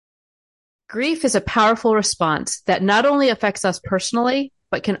Grief is a powerful response that not only affects us personally,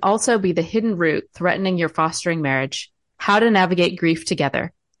 but can also be the hidden root threatening your fostering marriage. How to navigate grief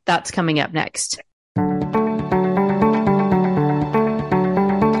together. That's coming up next. A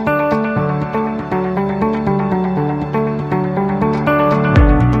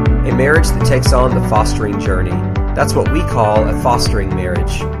marriage that takes on the fostering journey. That's what we call a fostering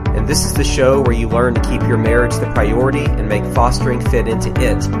marriage. And this is the show where you learn to keep your marriage the priority and make fostering fit into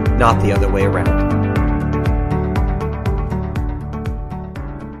it, not the other way around.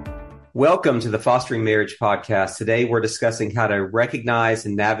 Welcome to the Fostering Marriage Podcast. Today we're discussing how to recognize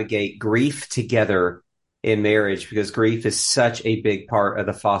and navigate grief together in marriage, because grief is such a big part of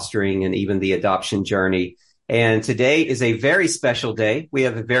the fostering and even the adoption journey. And today is a very special day. We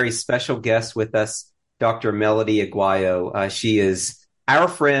have a very special guest with us, Dr. Melody Aguayo. She is our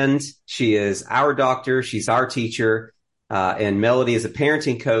friend. She is our doctor. She's our teacher. And Melody is a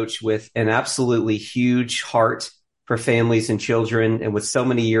parenting coach with an absolutely huge heart for families and children. And with so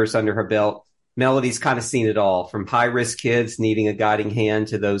many years under her belt, Melody's kind of seen it all, from high-risk kids needing a guiding hand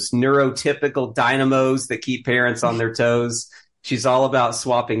to those neurotypical dynamos that keep parents on their toes. She's all about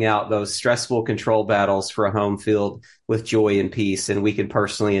swapping out those stressful control battles for a home filled with joy and peace. And we can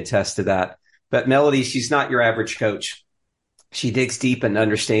personally attest to that. But Melody, she's not your average coach. She digs deep in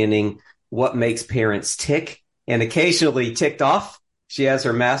understanding what makes parents tick and occasionally ticked off. She has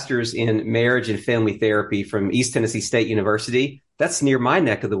her master's in marriage and family therapy from East Tennessee State University. That's near my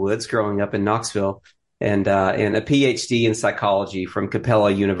neck of the woods growing up in Knoxville, and a PhD in psychology from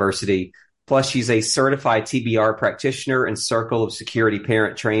Capella University. Plus, she's a certified TBR practitioner and Circle of Security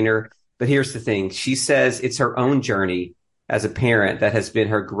parent trainer. But here's the thing. She says it's her own journey as a parent that has been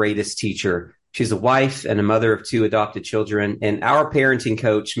her greatest teacher. She's a wife and a mother of 2 adopted children, and our parenting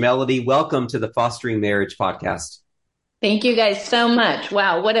coach. Melody, welcome to the Fostering Marriage Podcast. Thank you guys so much.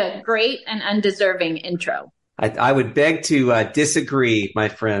 Wow, what a great and undeserving intro. I would beg to disagree, my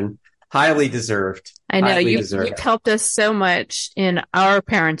friend. Highly deserved. I know you've helped us so much in our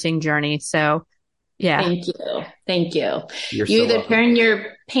parenting journey. So, yeah. Thank you. Thank you. You either welcome. Turn your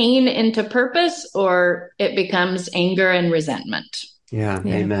pain into purpose or it becomes anger and resentment. Yeah.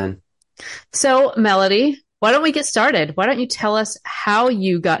 Amen. So, Melody, why don't we get started? Why don't you tell us how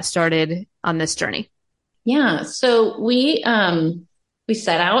you got started on this journey? Yeah. So we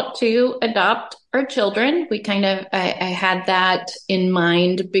set out to adopt our children. I had that in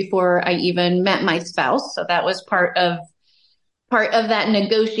mind before I even met my spouse. So that was part of that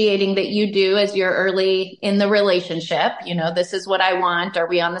negotiating that you do as you're early in the relationship. You know, this is what I want. Are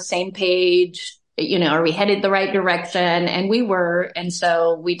we on the same page? You know, are we headed the right direction? And we were. And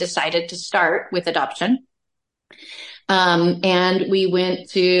so we decided to start with adoption. And we went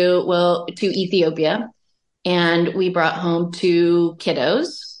to Ethiopia, and we brought home 2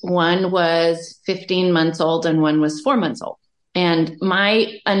 kiddos. One was 15 months old and one was 4 months old. And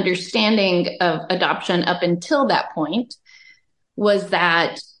my understanding of adoption up until that point was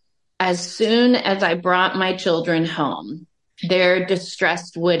that as soon as I brought my children home, their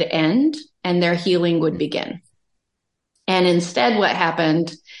distress would end and their healing would begin. And instead, what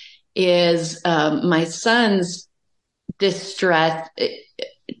happened is my son's distress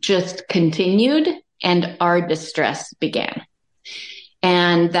just continued and our distress began.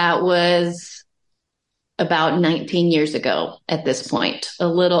 And that was about 19 years ago at this point,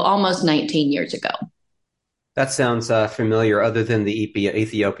 almost 19 years ago. That sounds familiar, other than the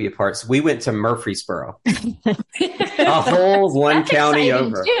Ethiopia parts. We went to Murfreesboro, a whole one county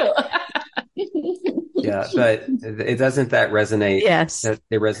over. Too. Yeah, but it doesn't that resonate? Yes. It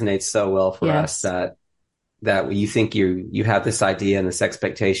resonates so well for us that you think you have this idea and this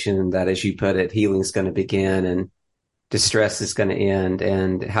expectation that, as you put it, healing is going to begin and distress is going to end.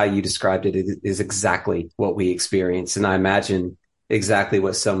 And how you described it is exactly what we experienced. And I imagine exactly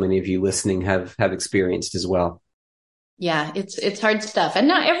what so many of you listening have experienced as well. Yeah, it's hard stuff. And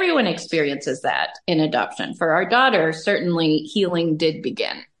not everyone experiences that in adoption. For our daughter, certainly healing did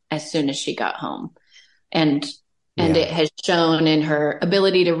begin as soon as she got home. And it has shown in her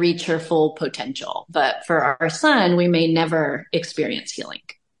ability to reach her full potential. But for our son, we may never experience healing.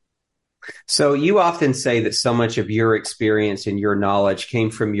 So you often say that so much of your experience and your knowledge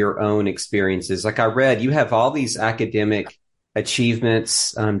came from your own experiences. Like I read, you have all these academic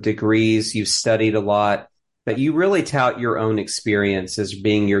achievements, degrees, you've studied a lot, but you really tout your own experience as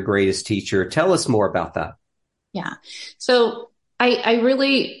being your greatest teacher. Tell us more about that. Yeah. So I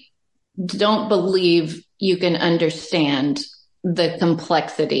really don't believe you can understand the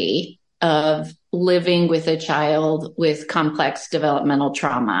complexity of living with a child with complex developmental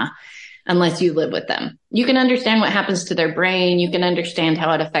trauma unless you live with them. You can understand what happens to their brain. You can understand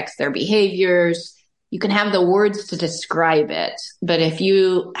how it affects their behaviors. You can have the words to describe it. But if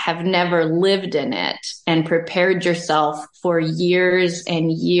you have never lived in it and prepared yourself for years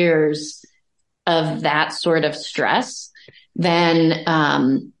and years of that sort of stress,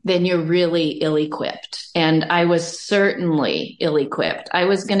 then you're really ill-equipped. And I was certainly ill-equipped. I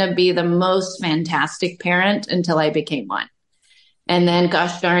was going to be the most fantastic parent until I became one. And then,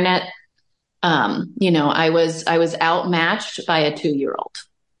 gosh darn it, I was outmatched by a 2-year-old.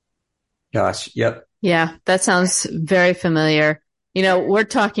 Gosh, yep. Yeah, that sounds very familiar. We're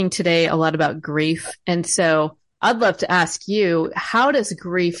talking today a lot about grief. And so I'd love to ask you, how does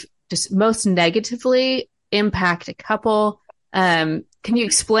grief just most negatively impact a couple? Can you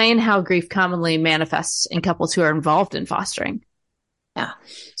explain how grief commonly manifests in couples who are involved in fostering? Yeah.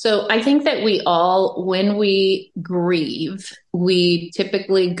 So I think that when we grieve, we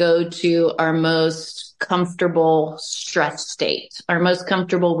typically go to our most comfortable stress state, our most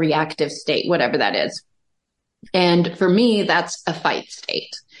comfortable reactive state, whatever that is. And for me, that's a fight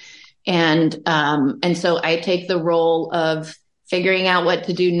state. And so I take the role of figuring out what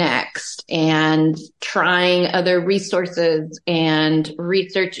to do next and trying other resources and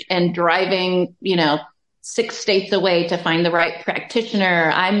research and driving, 6 states away to find the right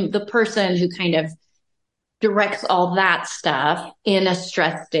practitioner. I'm the person who kind of directs all that stuff in a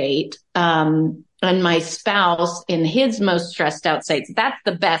stress state. And my spouse in his most stressed out states, that's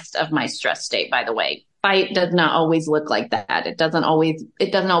the best of my stress state, by the way. Fight does not always look like that. It doesn't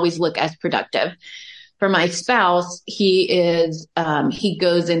always look as productive. For my spouse, he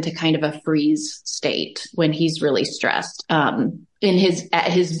goes into kind of a freeze state when he's really stressed. At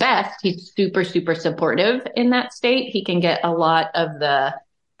his best, he's super, super supportive in that state. He can get a lot of the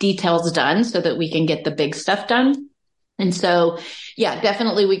details done so that we can get the big stuff done. And so, yeah,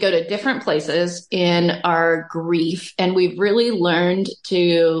 definitely we go to different places in our grief, and we've really learned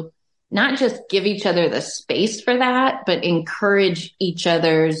to not just give each other the space for that, but encourage each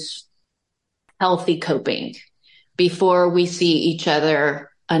other's healthy coping before we see each other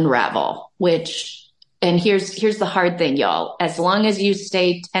unravel, and here's the hard thing, y'all. As long as you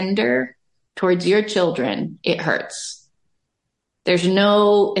stay tender towards your children, it hurts. There's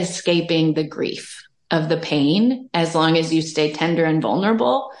no escaping the grief of the pain as long as you stay tender and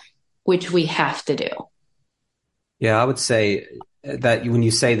vulnerable, which we have to do. Yeah, I would say that when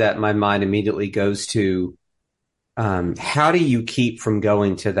you say that, my mind immediately goes to how do you keep from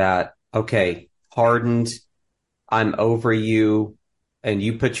going to that, okay, hardened, I'm over you, and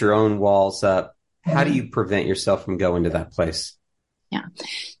you put your own walls up. How do you prevent yourself from going to that place? Yeah.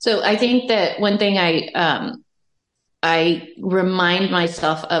 So I think that one thing I remind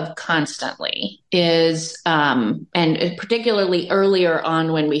myself of constantly is, and particularly earlier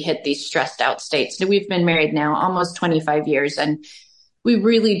on when we hit these stressed out states. We've been married now almost 25 years, and we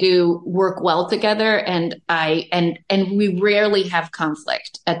really do work well together. And we rarely have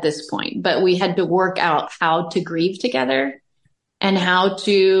conflict at this point, but we had to work out how to grieve together and how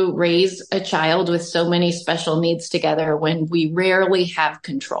to raise a child with so many special needs together when we rarely have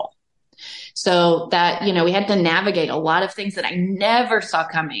control. So that, we had to navigate a lot of things that I never saw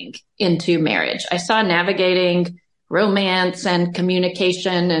coming into marriage. I saw navigating romance and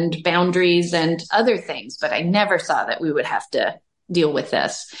communication and boundaries and other things, but I never saw that we would have to deal with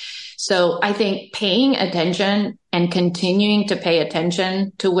this. So I think paying attention and continuing to pay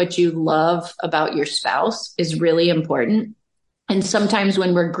attention to what you love about your spouse is really important. And sometimes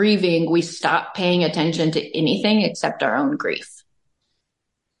when we're grieving, we stop paying attention to anything except our own grief.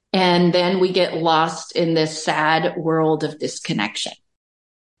 And then we get lost in this sad world of disconnection.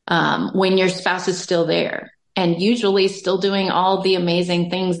 When your spouse is still there and usually still doing all the amazing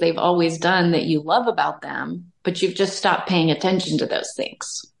things they've always done that you love about them, but you've just stopped paying attention to those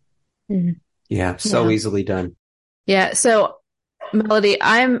things. Mm-hmm. Yeah, so easily done. Yeah. So Melody,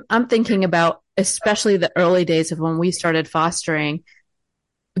 I'm thinking about especially the early days of when we started fostering.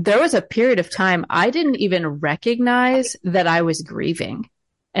 There was a period of time I didn't even recognize that I was grieving,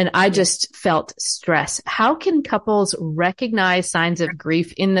 and I just felt stress. How can couples recognize signs of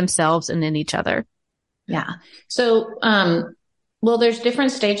grief in themselves and in each other? Yeah. So, well, there's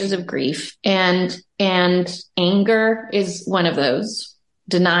different stages of grief, and anger is one of those.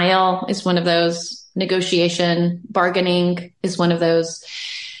 Denial is one of those. Negotiation, bargaining is one of those.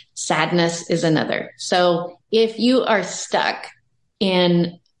 Sadness is another. So if you are stuck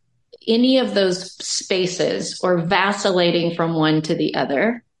in any of those spaces or vacillating from one to the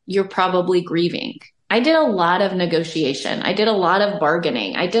other, you're probably grieving. I did a lot of negotiation. I did a lot of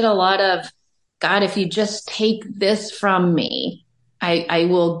bargaining. I did a lot of, God, if you just take this from me, I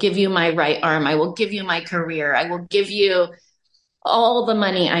will give you my right arm. I will give you my career. I will give you all the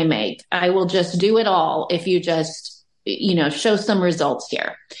money I make. I will just do it all if you just, show some results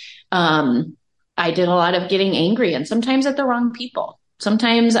here. I did a lot of getting angry, and sometimes at the wrong people.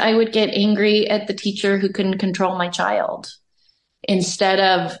 Sometimes I would get angry at the teacher who couldn't control my child, instead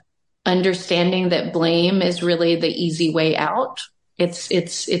of understanding that blame is really the easy way out.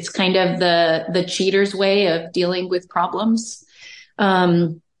 It's kind of the cheater's way of dealing with problems.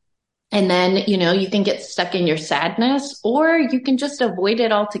 And then, you can get stuck in your sadness, or you can just avoid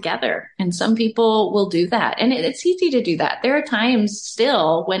it altogether. And some people will do that. And it's easy to do that. There are times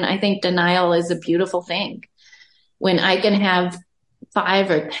still when I think denial is a beautiful thing, when I can have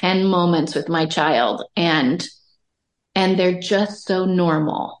 5 or 10 moments with my child and they're just so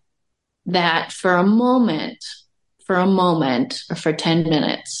normal that for a moment, or for 10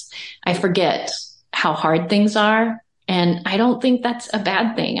 minutes, I forget how hard things are. And I don't think that's a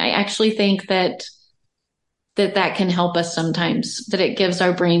bad thing. I actually think that can help us sometimes, that it gives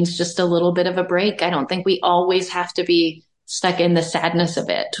our brains just a little bit of a break. I don't think we always have to be stuck in the sadness of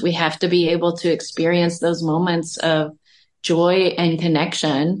it. We have to be able to experience those moments of joy and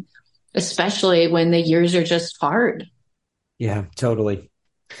connection, especially when the years are just hard. Yeah, totally.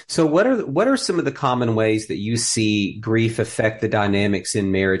 So what are some of the common ways that you see grief affect the dynamics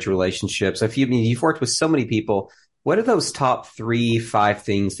in marriage relationships? You've worked with so many people, what are those top 3, 5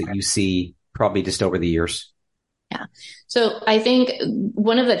 things that you see probably just over the years? Yeah. So I think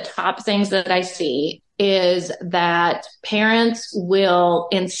one of the top things that I see is that parents will,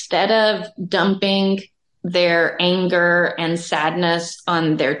 instead of dumping their anger and sadness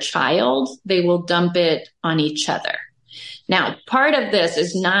on their child, they will dump it on each other. Now, part of this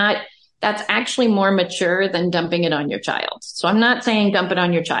is that's actually more mature than dumping it on your child. So I'm not saying dump it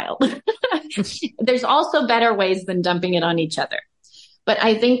on your child. There's also better ways than dumping it on each other. But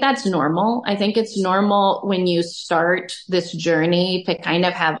I think that's normal. I think it's normal when you start this journey to kind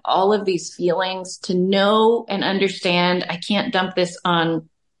of have all of these feelings, to know and understand, I can't dump this on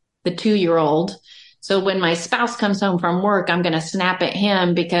the 2-year-old. So when my spouse comes home from work, I'm going to snap at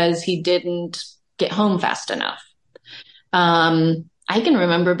him because he didn't get home fast enough. I can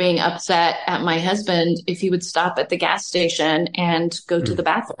remember being upset at my husband if he would stop at the gas station and go to the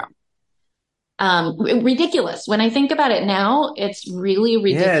bathroom. Ridiculous. When I think about it now, it's really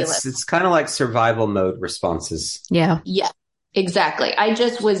ridiculous. Yeah, it's kind of like survival mode responses. Yeah. Yeah, exactly. I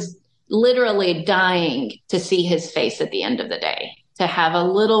just was literally dying to see his face at the end of the day, to have a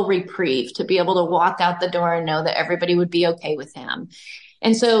little reprieve, to be able to walk out the door and know that everybody would be okay with him.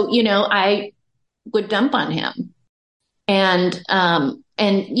 And so, I would dump on him. And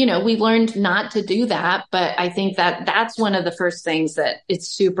we learned not to do that, but I think that that's one of the first things that it's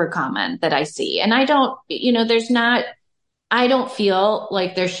super common that I see. And I don't feel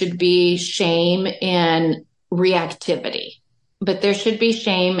like there should be shame in reactivity, but there should be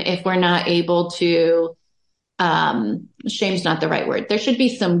shame if we're not able to, shame's not the right word. There should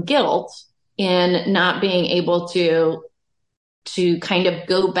be some guilt in not being able to kind of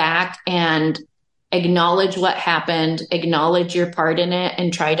go back and acknowledge what happened, acknowledge your part in it,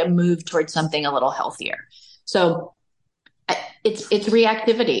 and try to move towards something a little healthier. So it's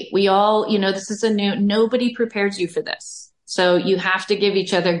reactivity. We all, this is nobody prepares you for this. So you have to give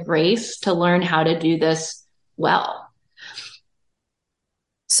each other grace to learn how to do this well.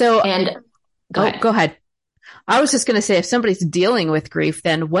 So, and go ahead. I was just going to say, if somebody's dealing with grief,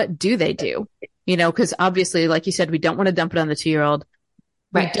 then what do they do? Because obviously, like you said, we don't want to dump it on the 2-year-old.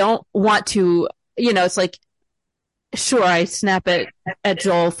 Right. We don't want to, it's like, sure, I snap at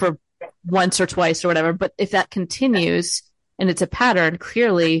Joel for once or twice or whatever, but if that continues and it's a pattern,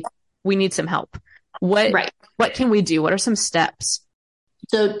 clearly we need some help. What can we do? What are some steps?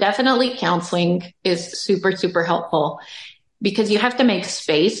 So definitely counseling is super, super helpful, because you have to make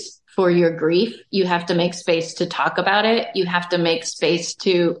space for your grief. You have to make space to talk about it. You have to make space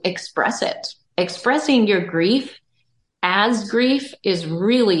to express it. Expressing your grief as grief is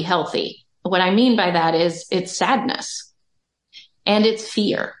really healthy. What I mean by that is it's sadness and it's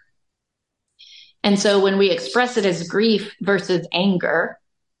fear. And so when we express it as grief versus anger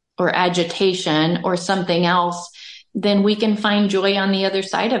or agitation or something else, then we can find joy on the other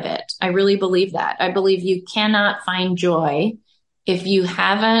side of it. I really believe that. I believe you cannot find joy if you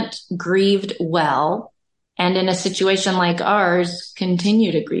haven't grieved well, and in a situation like ours,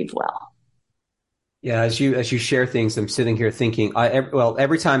 continue to grieve well. Yeah, as you share things, I'm sitting here thinking,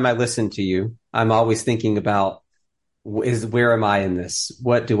 every time I listen to you, I'm always thinking about, where am I in this?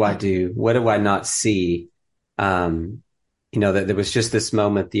 What do I do? What do I not see? That there was just this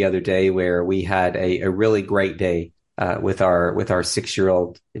moment the other day where we had a really great day. with our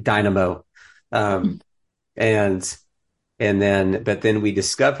 6-year-old Dynamo, and but then we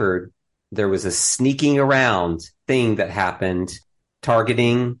discovered there was a sneaking around thing that happened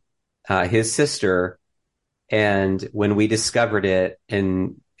targeting his sister. And when we discovered it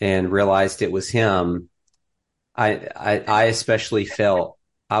and realized it was him, I especially felt,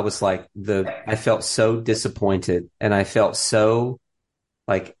 I felt so disappointed, and I felt so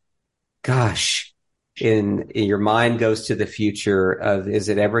like, gosh, in your mind goes to the future of, is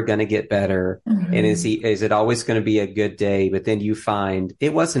it ever going to get better? Mm-hmm. And is it always going to be a good day? But then you find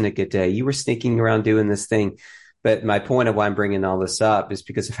it wasn't a good day. You were sneaking around doing this thing. But my point of why I'm bringing all this up is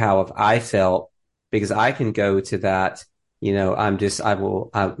because of how I felt, because I can go to that, now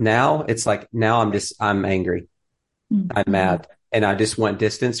it's like, now I'm angry. Mm-hmm. I'm mad, and I just want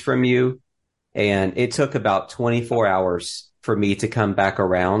distance from you. And it took about 24 hours for me to come back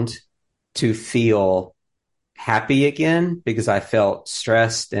around to feel happy again, because I felt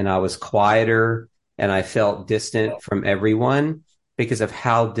stressed and I was quieter and I felt distant from everyone because of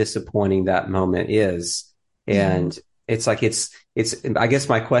how disappointing that moment is. And it's like, I guess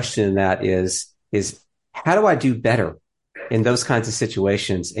my question in that is how do I do better in those kinds of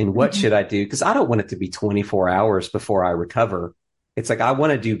situations? And what should I do? Because I don't want it to be 24 hours before I recover. It's like, I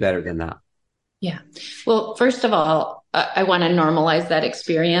want to do better than that. Yeah. Well, first of all, I want to normalize that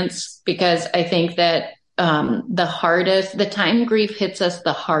experience, because I think that the time grief hits us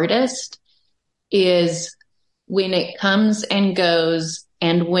the hardest is when it comes and goes,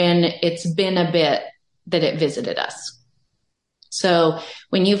 and when it's been a bit that it visited us. So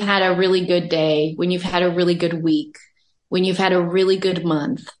when you've had a really good day, when you've had a really good week, when you've had a really good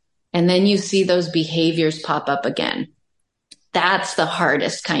month, and then you see those behaviors pop up again, that's the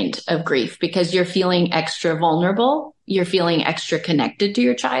hardest kind of grief, because you're feeling extra vulnerable. You're feeling extra connected to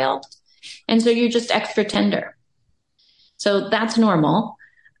your child. And so you're just extra tender. So that's normal.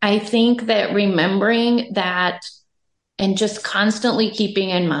 I think that remembering that, and just constantly keeping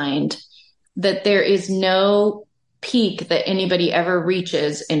in mind that there is no peak that anybody ever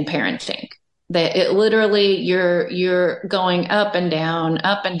reaches in parenting, that it literally, you're going up and down,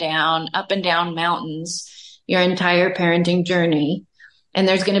 up and down, up and down mountains your entire parenting journey. And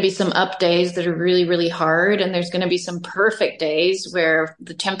there's going to be some up days that are really, really hard. And there's going to be some perfect days where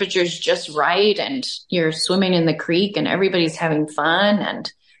the temperature's just right and you're swimming in the creek and everybody's having fun.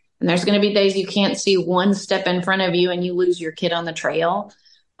 And there's going to be days you can't see one step in front of you and you lose your kid on the trail.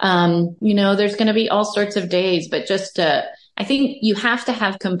 There's going to be all sorts of days, but I think you have to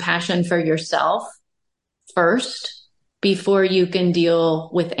have compassion for yourself first before you can deal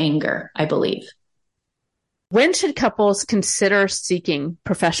with anger, I believe. When should couples consider seeking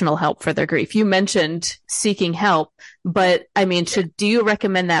professional help for their grief? You mentioned seeking help, but I mean, do you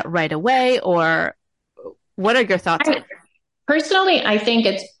recommend that right away, or what are your thoughts? Personally, I think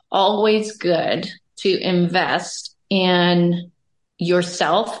it's always good to invest in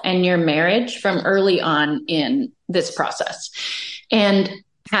yourself and your marriage from early on in this process. And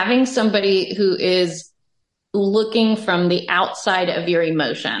having somebody who is looking from the outside of your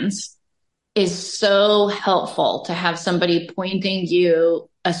emotions is so helpful, to have somebody pointing you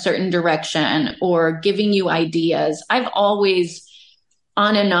a certain direction or giving you ideas. I've always,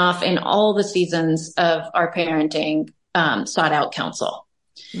 on and off in all the seasons of our parenting, sought out counsel.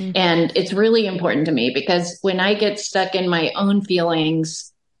 Mm-hmm. And it's really important to me, because when I get stuck in my own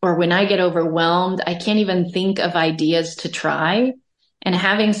feelings, or when I get overwhelmed, I can't even think of ideas to try. And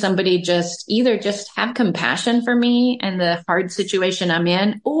having somebody just have compassion for me and the hard situation I'm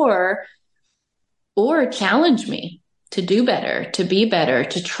in, or challenge me to do better, to be better,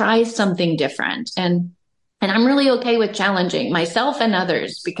 to try something different. And I'm really okay with challenging myself and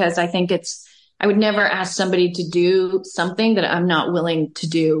others, because I think I would never ask somebody to do something that I'm not willing to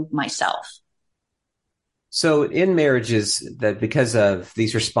do myself. So in marriages, that because of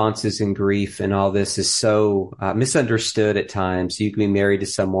these responses in grief and all this is so misunderstood at times, you can be married to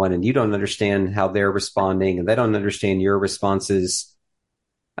someone and you don't understand how they're responding, and they don't understand your responses.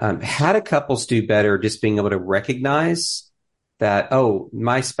 How do couples do better just being able to recognize that, oh,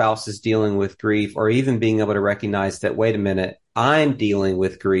 my spouse is dealing with grief, or even being able to recognize that, wait a minute, I'm dealing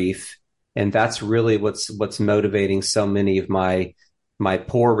with grief. And that's really what's motivating so many of my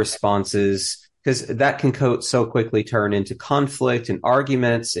poor responses, because that can so quickly turn into conflict and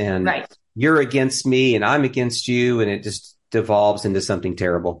arguments, and right. You're against me and I'm against you, and it just devolves into something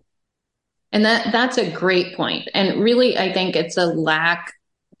terrible. And that's a great point. And really, I think it's a lack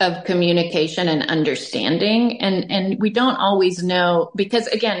of communication and understanding. And we don't always know, because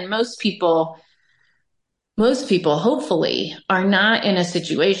again, most people most people, hopefully, are not in a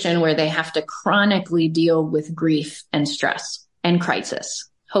situation where they have to chronically deal with grief and stress and crisis,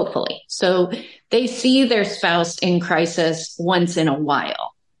 hopefully. So they see their spouse in crisis once in a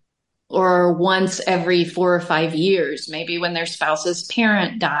while or once every 4 or 5 years, maybe when their spouse's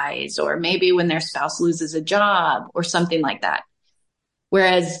parent dies, or maybe when their spouse loses a job or something like that.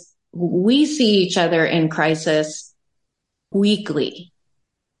 Whereas we see each other in crisis weekly,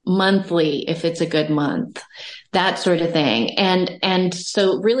 monthly, if it's a good month, that sort of thing. And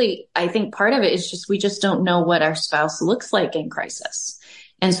so really, I think part of it is just, we just don't know what our spouse looks like in crisis.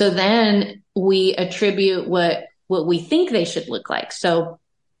 And so then we attribute what we think they should look like. So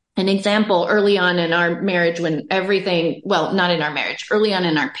an example, early on in our marriage, when everything, well, not in our marriage, early on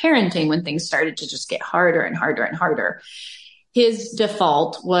in our parenting, when things started to just get harder and harder and harder, his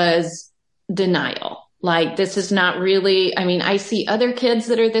default was denial. Like, this is not really, I mean, I see other kids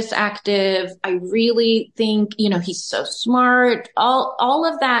that are this active. I really think, he's so smart. All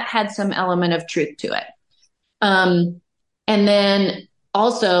of that had some element of truth to it. And then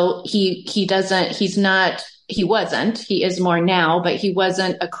also he is more now, but he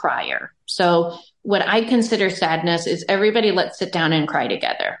wasn't a crier. So what I consider sadness is everybody, let's sit down and cry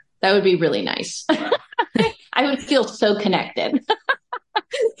together. That would be really nice. I would feel so connected.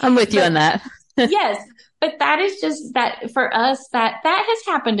 I'm with you on that. Yes. But that is just that for us, that has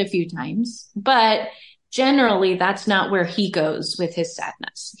happened a few times, but generally that's not where he goes with his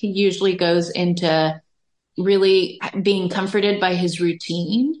sadness. He usually goes into really being comforted by his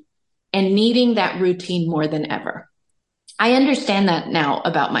routine and needing that routine more than ever. I understand that now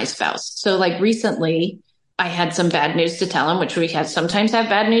about my spouse. So like recently I had some bad news to tell him, which we sometimes have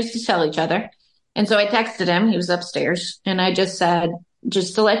bad news to tell each other. And so I texted him, he was upstairs, and I just said,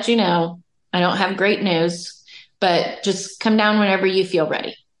 just to let you know, I don't have great news, but just come down whenever you feel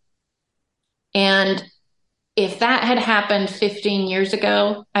ready. And if that had happened 15 years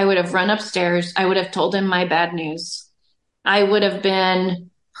ago, I would have run upstairs. I would have told him my bad news. I would have been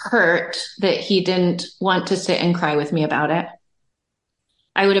hurt that he didn't want to sit and cry with me about it.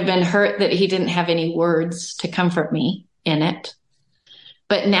 I would have been hurt that he didn't have any words to comfort me in it.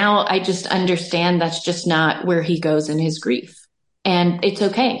 But now I just understand that's just not where he goes in his grief. And it's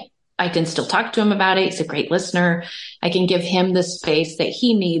okay. I can still talk to him about it. He's a great listener. I can give him the space that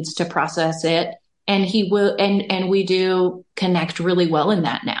he needs to process it. And he will, and we do connect really well in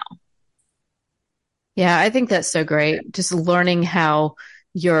that now. Yeah, I think that's so great. Just learning how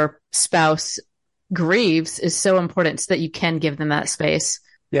your spouse grieves is so important so that you can give them that space.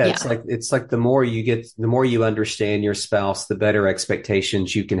 Yeah, it's like the more you understand your spouse, the better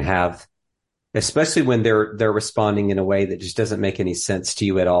expectations you can have, especially when they're responding in a way that just doesn't make any sense to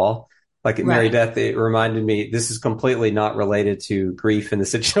you at all. Like at Mary Beth, it reminded me, this is completely not related to grief in the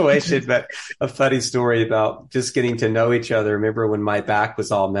situation, but a funny story about just getting to know each other. Remember when my back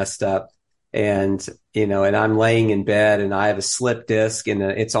was all messed up and I'm laying in bed and I have a slip disc and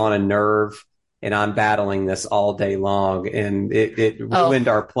it's on a nerve and I'm battling this all day long, and it ruined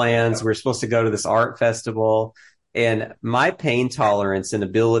our plans. We're supposed to go to this art festival, and my pain tolerance and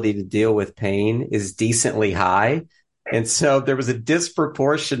ability to deal with pain is decently high. And so there was a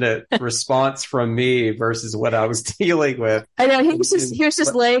disproportionate response from me versus what I was dealing with. I know he was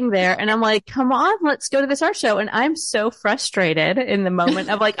just laying there, and I'm like, "Come on, let's go to this art show." And I'm so frustrated in the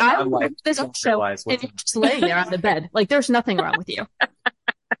moment of like, "I want this art show," and you're just laying there on the bed, like there's nothing wrong with you.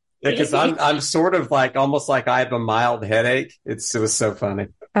 Because I'm sort of like almost like I have a mild headache. It was so funny.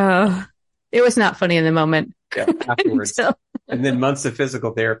 It was not funny in the moment. Yeah, afterwards, and then months of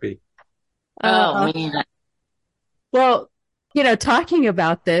physical therapy. Oh man. Well, talking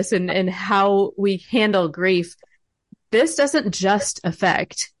about this and how we handle grief, this doesn't just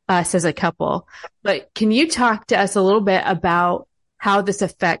affect us as a couple, but can you talk to us a little bit about how this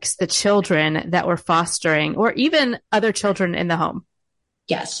affects the children that we're fostering or even other children in the home?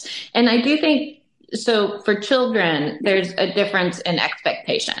 Yes. And I do think, so for children, there's a difference in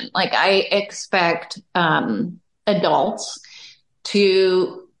expectation. Like I expect adults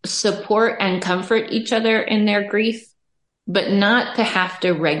to support and comfort each other in their grief, but not to have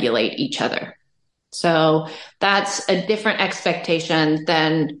to regulate each other. So that's a different expectation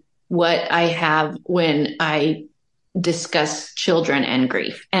than what I have when I discuss children and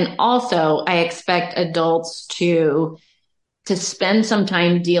grief. And also I expect adults to spend some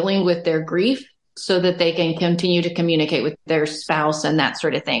time dealing with their grief so that they can continue to communicate with their spouse and that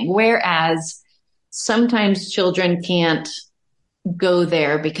sort of thing. Whereas sometimes children can't go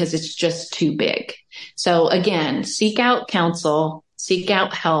there because it's just too big. So again, seek out counsel, seek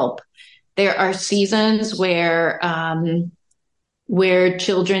out help. There are seasons where where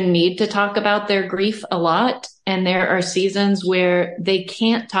children need to talk about their grief a lot. And there are seasons where they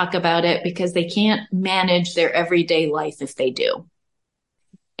can't talk about it because they can't manage their everyday life if they do.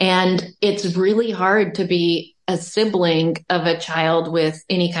 And it's really hard to be a sibling of a child with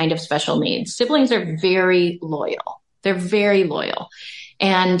any kind of special needs. Siblings are very loyal. They're very loyal.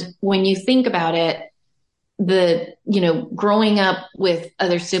 And when you think about it, growing up with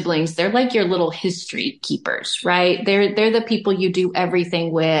other siblings, they're like your little history keepers, right? They're the people you do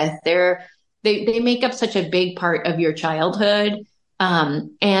everything with. They make up such a big part of your childhood.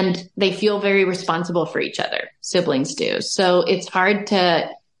 And they feel very responsible for each other. Siblings do. So it's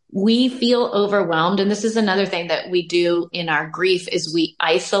we feel overwhelmed. And this is another thing that we do in our grief is we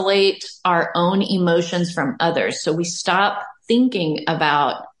isolate our own emotions from others. So we stop thinking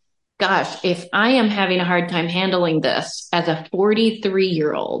about, gosh, if I am having a hard time handling this as a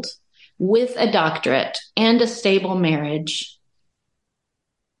 43-year-old with a doctorate and a stable marriage,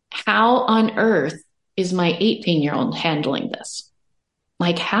 how on earth is my 18-year-old handling this?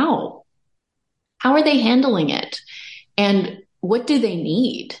 Like how? How are they handling it? And what do they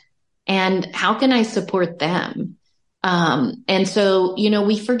need? And how can I support them? And so,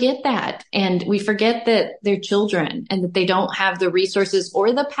 we forget that, and we forget that they're children and that they don't have the resources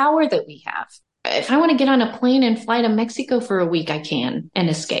or the power that we have. If I want to get on a plane and fly to Mexico for a week, I can and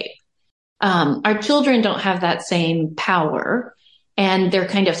escape. Our children don't have that same power, and they're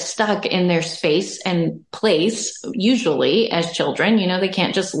kind of stuck in their space and place, usually as children. They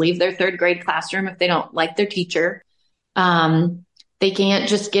can't just leave their third grade classroom if they don't like their teacher. They can't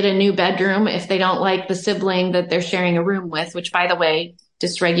just get a new bedroom if they don't like the sibling that they're sharing a room with, which, by the way,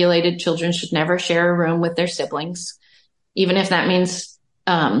 dysregulated children should never share a room with their siblings. Even if that means,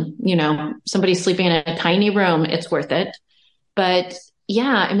 somebody sleeping in a tiny room, it's worth it. But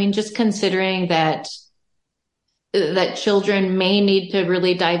yeah, just considering that children may need to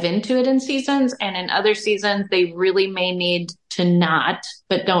really dive into it in seasons, and in other seasons, they really may need to not,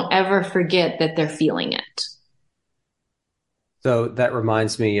 but don't ever forget that they're feeling it. So that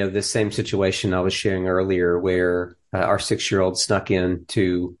reminds me of the same situation I was sharing earlier where our 6-year-old snuck in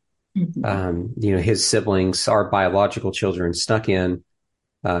to, his siblings, our biological children snuck in.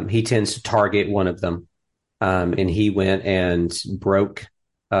 He tends to target one of them. And he went and broke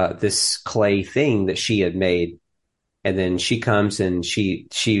this clay thing that she had made. And then she comes and she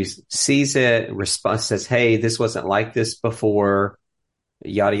sees it, says, "Hey, this wasn't like this before."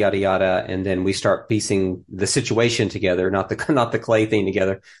 Yada, yada, yada. And then we start piecing the situation together, not the clay thing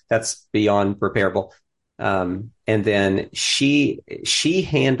together. That's beyond repairable. And then she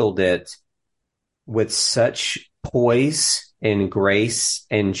handled it with such poise and grace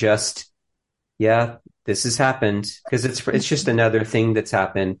and just, yeah, this has happened, because it's just another thing that's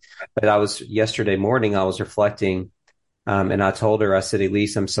happened. But yesterday morning, I was reflecting, and I told her, I said,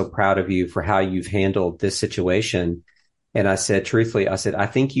 "Elise, I'm so proud of you for how you've handled this situation." And I said, truthfully, I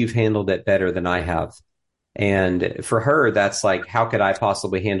think you've handled it better than I have. And for her, that's like, how could I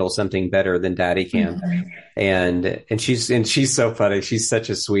possibly handle something better than Daddy can? Mm-hmm. And she's so funny. She's such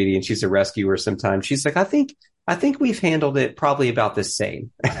a sweetie, and she's a rescuer sometimes. She's like, I think we've handled it probably about the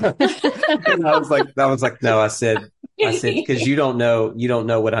same. And I was like, no, I said, because you don't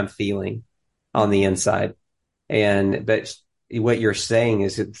know what I'm feeling on the inside. But what you're saying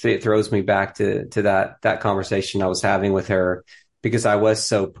is it throws me back to that conversation I was having with her, because I was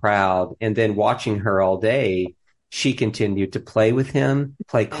so proud. And then watching her all day, she continued to play with him,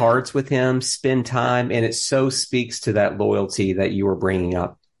 play cards with him, spend time. And it so speaks to that loyalty that you were bringing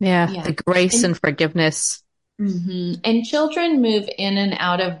up. Yeah. The grace and forgiveness. Mm-hmm. And children move in and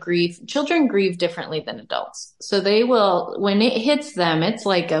out of grief. Children grieve differently than adults. So they will, when it hits them, it's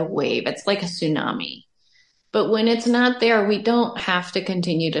like a wave. It's like a tsunami. But when it's not there, we don't have to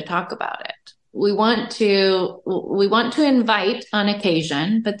continue to talk about it. We want to invite on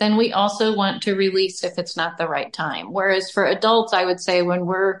occasion, but then we also want to release if it's not the right time. Whereas for adults, I would say when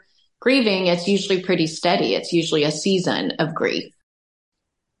we're grieving, it's usually pretty steady. It's usually a season of grief.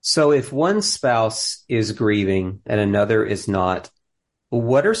 So if one spouse is grieving and another is not,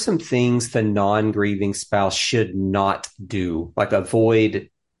 what are some things the non-grieving spouse should not do, like avoid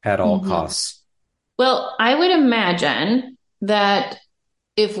at all costs? Well, I would imagine that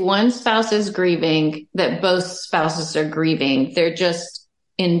if one spouse is grieving, that both spouses are grieving. They're just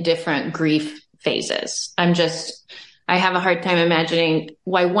in different grief phases. I have a hard time imagining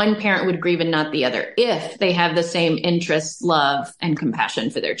why one parent would grieve and not the other if they have the same interests, love, and compassion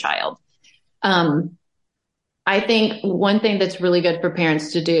for their child. I think one thing that's really good for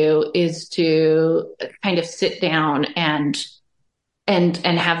parents to do is to kind of sit down and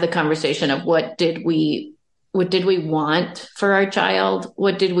have the conversation of what did we what did we want for our child?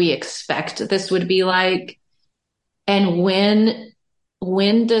 What did we expect this would be like? And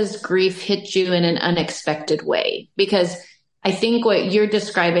when does grief hit you in an unexpected way? Because I think what you're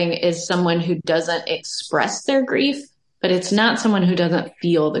describing is someone who doesn't express their grief, but it's not someone who doesn't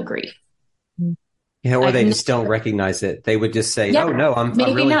feel the grief. Or they just don't recognize it. They would just say, yeah, "Oh no, I'm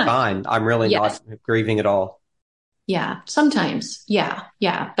really not. fine. I'm really not grieving at all." Yeah, sometimes. Yeah.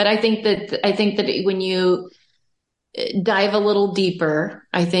 But I think that when you dive a little deeper,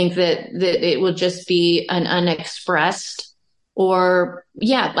 I think that it will just be an unexpressed, or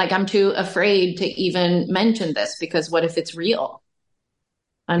like I'm too afraid to even mention this because what if it's real?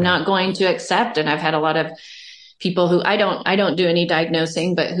 I'm not going to accept. And I've had a lot of people who I don't do any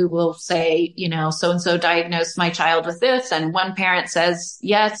diagnosing, but who will say, so-and-so diagnosed my child with this. And one parent says,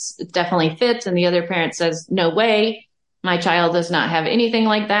 yes, it definitely fits. And the other parent says, no way. My child does not have anything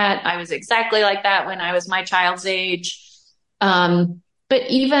like that. I was exactly like that when I was my child's age. But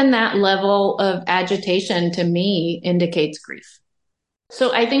even that level of agitation to me indicates grief.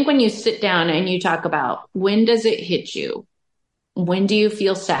 So I think when you sit down and you talk about when does it hit you? When do you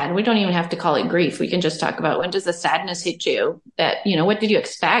feel sad? We don't even have to call it grief. We can just talk about when does the sadness hit you that, what did you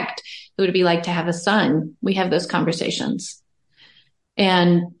expect it would be like to have a son? We have those conversations.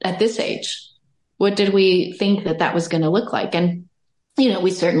 And at this age, what did we think that was going to look like? And,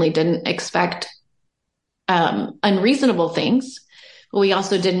 we certainly didn't expect unreasonable things, but we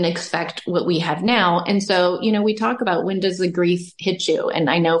also didn't expect what we have now. And so, we talk about when does the grief hit you? And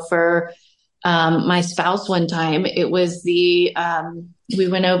I know for my spouse one time, it was we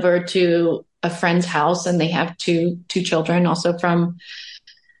went over to a friend's house and they have two children also from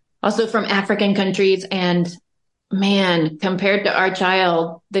African countries. And man, compared to our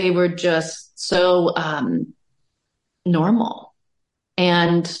child, they were just so normal.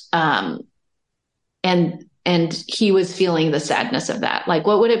 And he was feeling the sadness of that. Like,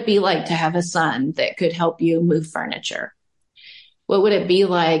 what would it be like to have a son that could help you move furniture? What would it be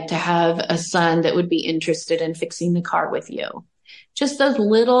like to have a son that would be interested in fixing the car with you? Just those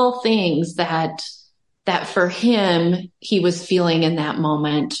little things that for him, he was feeling in that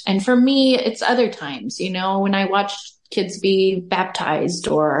moment. And for me, it's other times, when I watch kids be baptized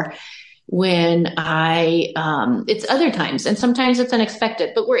or when it's other times, and sometimes it's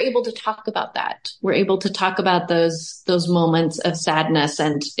unexpected, but we're able to talk about that. We're able to talk about those moments of sadness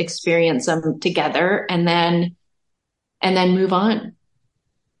and experience them together and then move on.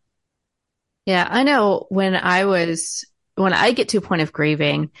 Yeah, I know when I get to a point of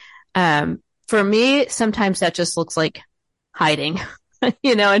grieving, for me, sometimes that just looks like hiding,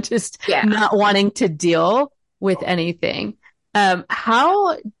 and just not wanting to deal with anything.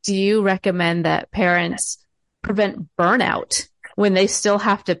 How do you recommend that parents prevent burnout when they still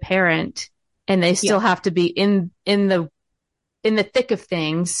have to parent and they still have to be in the thick of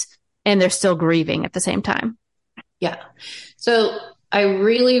things and they're still grieving at the same time? Yeah. So I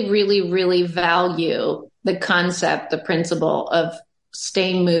really, really, really value the concept, the principle of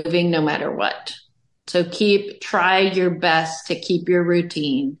staying moving no matter what. So try your best to keep your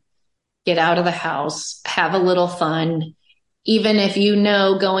routine, get out of the house, have a little fun. Even if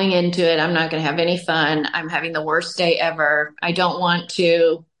going into it, I'm not going to have any fun. I'm having the worst day ever. I don't want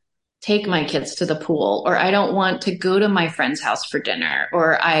to take my kids to the pool, or I don't want to go to my friend's house for dinner,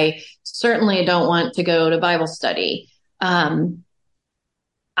 or I certainly don't want to go to Bible study. I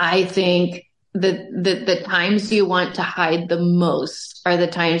think the times you want to hide the most are the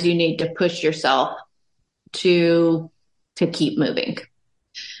times you need to push yourself to keep moving.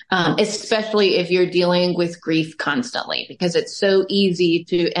 Especially if you're dealing with grief constantly, because it's so easy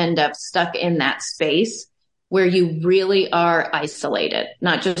to end up stuck in that space where you really are isolated,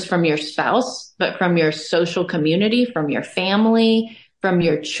 not just from your spouse, but from your social community, from your family, from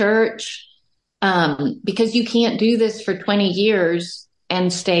your church, because you can't do this for 20 years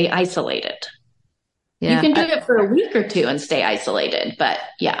and stay isolated. Yeah, you can do it for a week or two and stay isolated, but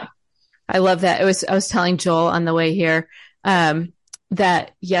yeah. I love that. I was telling Joel on the way here,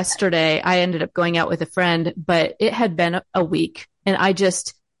 that yesterday I ended up going out with a friend, but it had been a week and I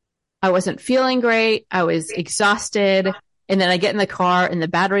wasn't feeling great. I was exhausted. And then I get in the car and the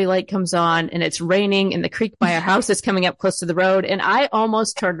battery light comes on and it's raining and the creek by our house is coming up close to the road. And I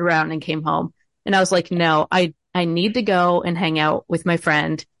almost turned around and came home. And I was like, no, I need to go and hang out with my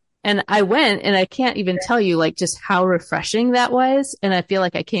friend. And I went, and I can't even tell you just how refreshing that was. And I feel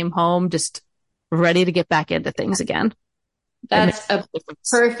like I came home just ready to get back into things again. That's a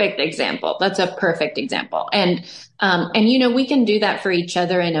perfect example. That's a perfect example. And we can do that for each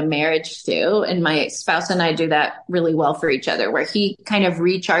other in a marriage too. And my spouse and I do that really well for each other, where he kind of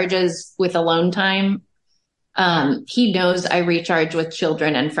recharges with alone time he knows I recharge with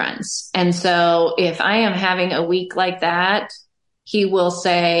children and friends. And so if I am having a week like that, he will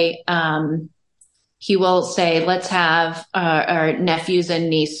say, let's have our nephews and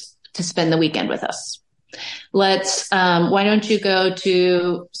niece to spend the weekend with us. Why don't you go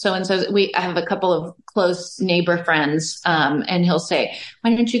to so-and-so? I have a couple of close neighbor friends, and he'll say,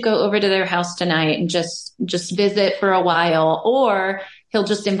 why don't you go over to their house tonight and just visit for a while? Or he'll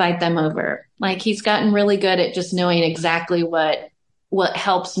just invite them over. Like, he's gotten really good at just knowing exactly what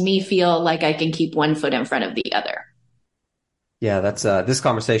helps me feel like I can keep one foot in front of the other. Yeah, that's this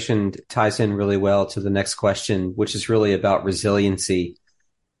conversation ties in really well to the next question, which is really about resiliency,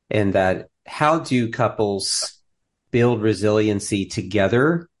 and that how do couples build resiliency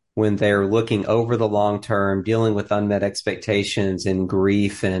together when they're looking over the long term, dealing with unmet expectations and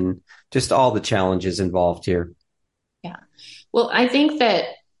grief and just all the challenges involved here? Yeah. Well, I think that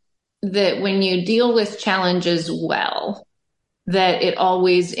when you deal with challenges well, that it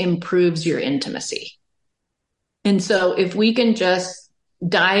always improves your intimacy. And so if we can just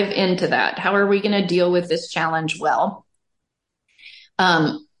dive into that, how are we going to deal with this challenge well?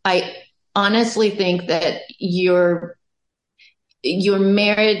 I honestly think that your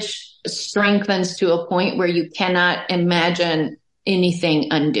marriage strengthens to a point where you cannot imagine anything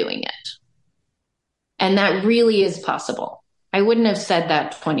undoing it. And that really is possible. I wouldn't have said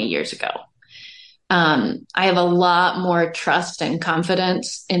that 20 years ago. I have a lot more trust and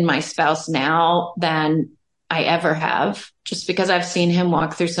confidence in my spouse now than I ever have, just because I've seen him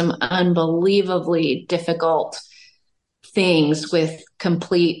walk through some unbelievably difficult things with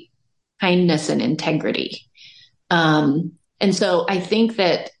complete kindness and integrity. And so I think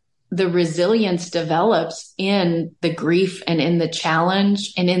that the resilience develops in the grief and in the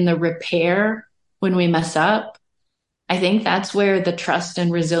challenge and in the repair when we mess up. I think that's where the trust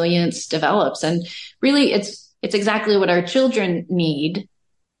and resilience develops. And really, it's exactly what our children need,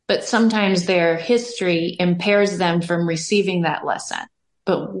 but sometimes their history impairs them from receiving that lesson.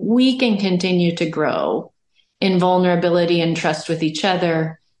 But we can continue to grow in vulnerability and trust with each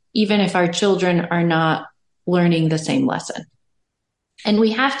other, even if our children are not learning the same lesson. And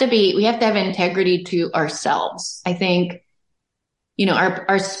we have to have integrity to ourselves. I think,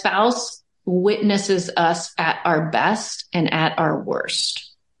 our spouse witnesses us at our best and at our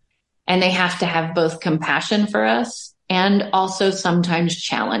worst. And they have to have both compassion for us and also sometimes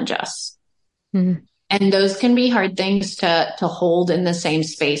challenge us. Mm-hmm. And those can be hard things to hold in the same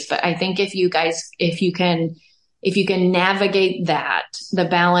space. But I think if you can navigate that, the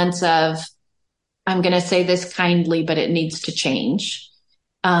balance of, I'm going to say this kindly, but it needs to change,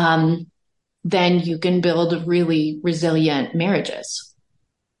 then you can build really resilient marriages.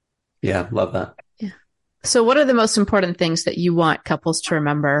 Yeah, love that. Yeah. So what are the most important things that you want couples to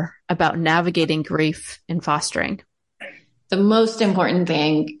remember about navigating grief in fostering? The most important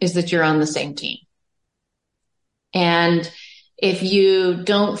thing is that you're on the same team. And if you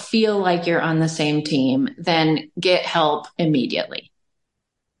don't feel like you're on the same team, then get help immediately.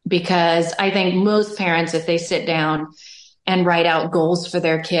 Because I think most parents, if they sit down and write out goals for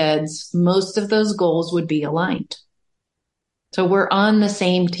their kids, most of those goals would be aligned. So we're on the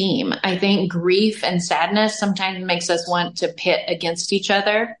same team. I think grief and sadness sometimes makes us want to pit against each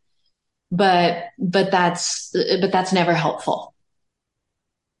other, but that's never helpful.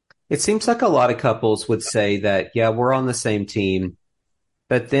 It seems like a lot of couples would say that, yeah, we're on the same team,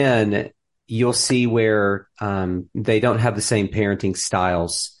 but then you'll see where they don't have the same parenting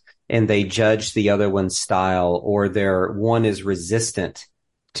styles and they judge the other one's style, or one is resistant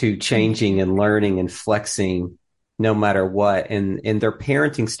to changing and learning and flexing no matter what. And their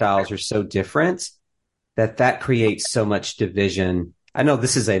parenting styles are so different that creates so much division. I know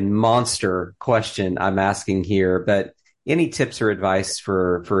this is a monster question I'm asking here, but any tips or advice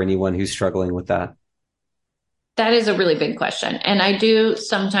for anyone who's struggling with that? That is a really big question. And I do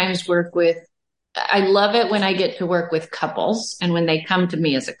sometimes I love it when I get to work with couples and when they come to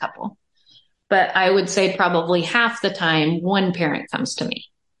me as a couple. But I would say probably half the time, one parent comes to me.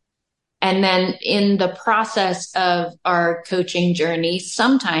 And then in the process of our coaching journey,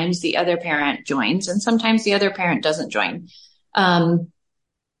 sometimes the other parent joins and sometimes the other parent doesn't join.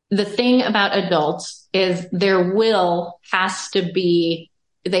 The thing about adults is their will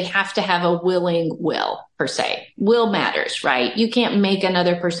they have to have a willing will, per se. Will matters, right? You can't make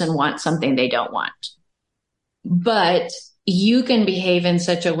another person want something they don't want. But you can behave in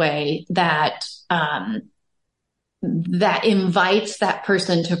such a way that that invites that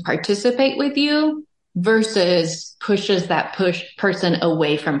person to participate with you versus pushes that person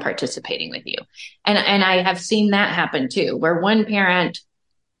away from participating with you. And I have seen that happen too, where one parent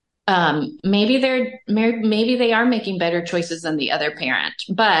maybe they are making better choices than the other parent,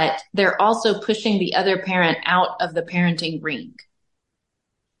 but they're also pushing the other parent out of the parenting ring.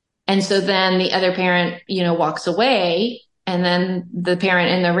 And so then the other parent, walks away, and then the parent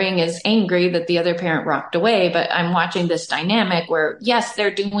in the ring is angry that the other parent walked away. But I'm watching this dynamic where, yes,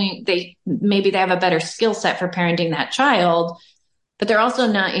 maybe they have a better skill set for parenting that child, but they're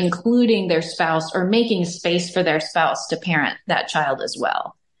also not including their spouse or making space for their spouse to parent that child as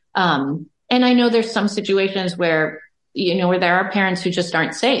well. And I know there's some situations where there are parents who just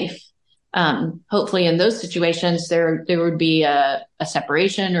aren't safe. Hopefully in those situations, there would be a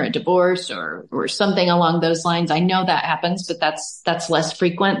separation or a divorce or something along those lines. I know that happens, but that's less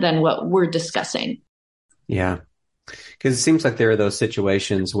frequent than what we're discussing. Yeah. Because it seems like there are those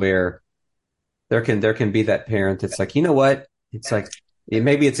situations where there can be that parent that's like, you know what? It's like,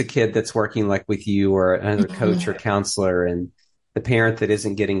 maybe it's a kid that's working like with you or another coach or counselor, and the parent that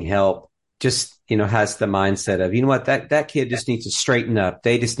isn't getting help just, has the mindset of, you know what, that kid just needs to straighten up.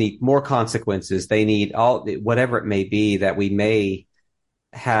 They just need more consequences. They need whatever it may be, that we may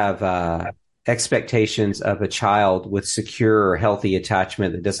have expectations of a child with secure or healthy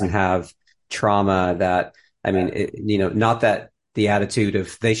attachment that doesn't have trauma. Not that the attitude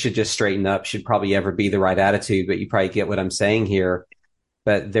of they should just straighten up should probably ever be the right attitude, but you probably get what I'm saying here.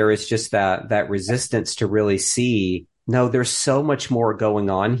 But there is just that resistance to really see, no, there's so much more going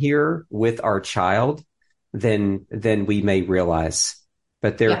on here with our child than we may realize.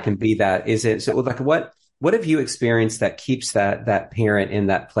 But there can be that. So like what have you experienced that keeps that parent in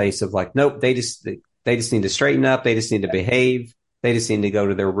that place of like, nope, they just need to straighten up, they just need to behave, they just need to go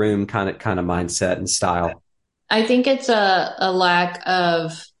to their room kind of mindset and style? I think it's a lack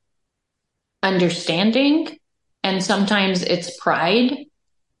of understanding, and sometimes it's pride,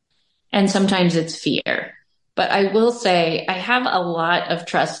 and sometimes it's fear. But I will say I have a lot of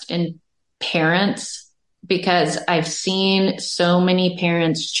trust in parents because I've seen so many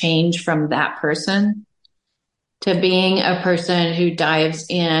parents change from that person to being a person who dives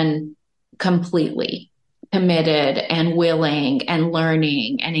in completely committed and willing and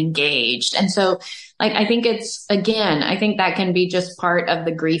learning and engaged. And so I think I think that can be just part of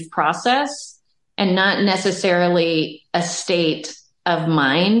the grief process and not necessarily a state of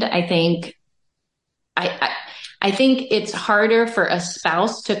mind. I think it's harder for a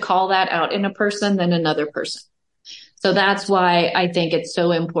spouse to call that out in a person than another person. So that's why I think it's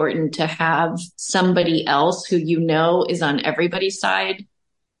so important to have somebody else who is on everybody's side,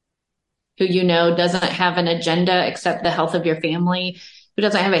 who doesn't have an agenda except the health of your family, who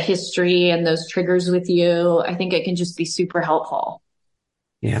doesn't have a history and those triggers with you. I think it can just be super helpful.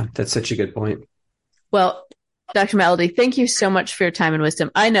 Yeah, that's such a good point. Well, Dr. Melody, thank you so much for your time and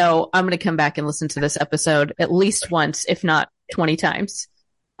wisdom. I know I'm going to come back and listen to this episode at least once, if not 20 times.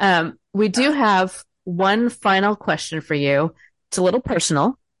 We do have one final question for you. It's a little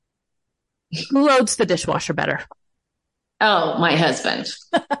personal. Who loads the dishwasher better? Oh, my husband.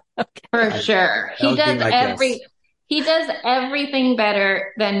 Okay. For sure. He does everything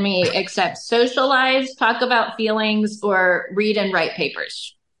better than me except socialize, talk about feelings, or read and write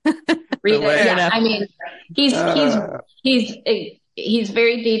papers. He's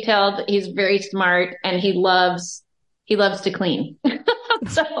very detailed. He's very smart, and he loves to clean.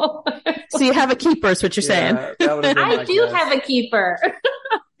 So you have a keeper, is what you're saying. I do have a keeper.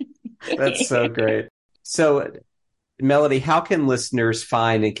 That's so great. So, Melody, how can listeners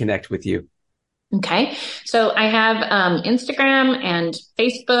find and connect with you? Okay. So I have Instagram and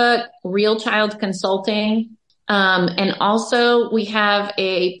Facebook, Real Child Consulting. And also we have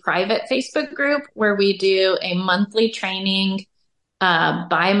a private Facebook group where we do a monthly training,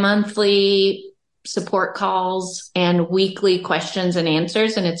 bi-monthly support calls, and weekly questions and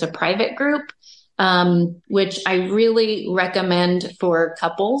answers. And it's a private group, which I really recommend for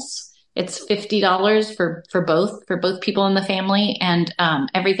couples. It's $50 for both people in the family, and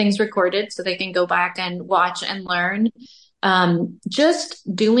everything's recorded so they can go back and watch and learn.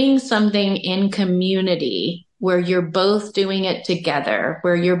 Just doing something in community where you're both doing it together,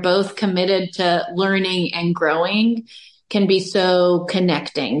 where you're both committed to learning and growing, can be so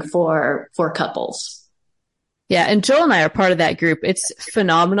connecting for couples. Yeah, and Joel and I are part of that group. It's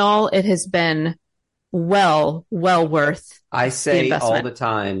phenomenal. It has been well worth. I say all the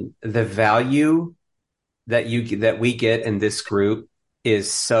time, the value that we get in this group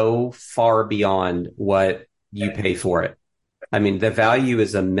is so far beyond what you pay for it. I mean, the value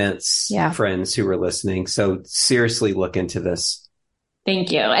is immense, friends who are listening. So seriously look into this.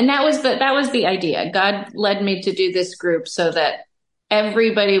 Thank you. And that was the idea. God led me to do this group so that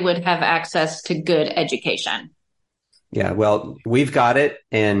everybody would have access to good education. Yeah, well, we've got it,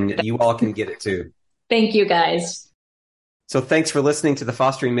 and you all can get it too. Thank you, guys. So thanks for listening to the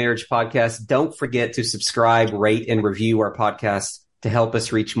Fostering Marriage podcast. Don't forget to subscribe, rate, and review our podcast to help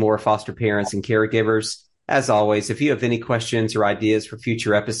us reach more foster parents and caregivers. As always, if you have any questions or ideas for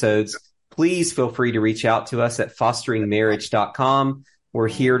future episodes, please feel free to reach out to us at fosteringmarriage.com. We're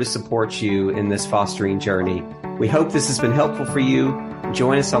here to support you in this fostering journey. We hope this has been helpful for you.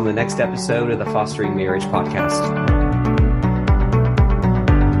 Join us on the next episode of the Fostering Marriage podcast.